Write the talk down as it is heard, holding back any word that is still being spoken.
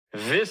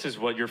This is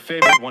what your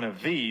favorite one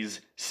of these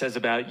says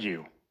about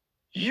you.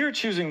 You're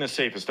choosing the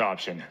safest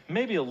option.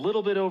 Maybe a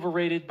little bit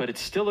overrated, but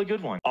it's still a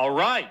good one. All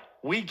right,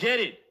 we get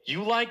it.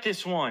 You like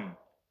this one.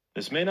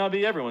 This may not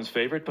be everyone's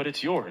favorite, but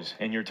it's yours,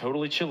 and you're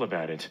totally chill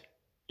about it.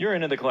 You're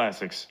into the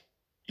classics.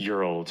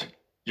 You're old.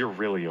 You're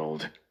really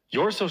old.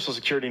 Your social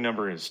security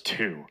number is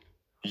 2.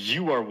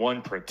 You are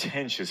one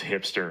pretentious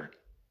hipster.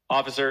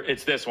 Officer,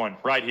 it's this one,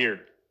 right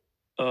here.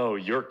 Oh,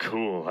 you're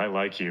cool. I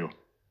like you.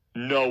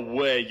 No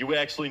way. You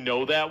actually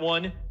know that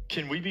one?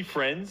 Can we be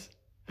friends?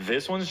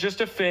 This one's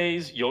just a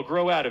phase. You'll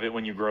grow out of it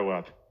when you grow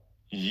up.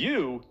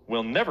 You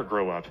will never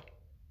grow up.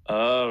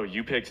 Oh,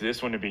 you picked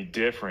this one to be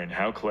different.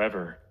 How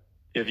clever.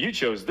 If you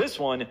chose this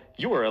one,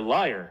 you are a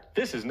liar.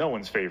 This is no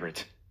one's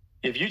favorite.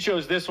 If you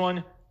chose this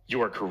one,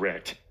 you are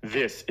correct.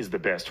 This is the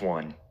best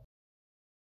one.